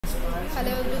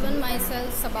Hello everyone, myself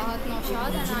Sabahat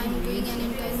Naushad and I am doing an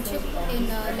internship in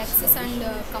LEXIS and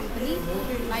company.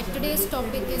 My today's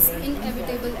topic is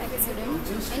inevitable accident.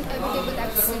 Inevitable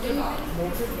accident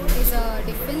is a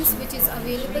defense which is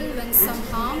available when some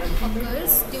harm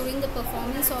occurs during the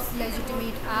performance of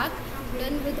legitimate act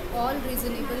done with all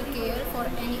reasonable care for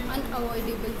any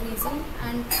unavoidable reason,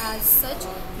 and as such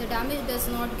the damage does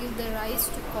not give the rise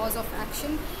to cause of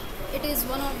action. It is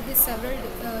one of the several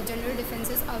general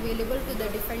defenses available to the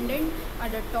defendant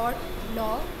under tort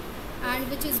law, and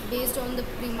which is based on the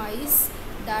premise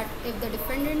that if the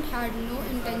defendant had no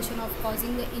intention of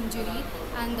causing the injury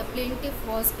and the plaintiff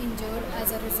was injured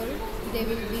as a result, they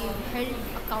will be held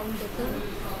accountable.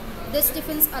 This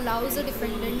defense allows the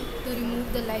defendant to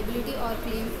remove the liability or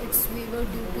claim its waiver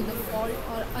due to the fault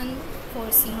or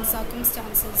unforeseen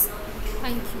circumstances.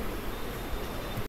 Thank you.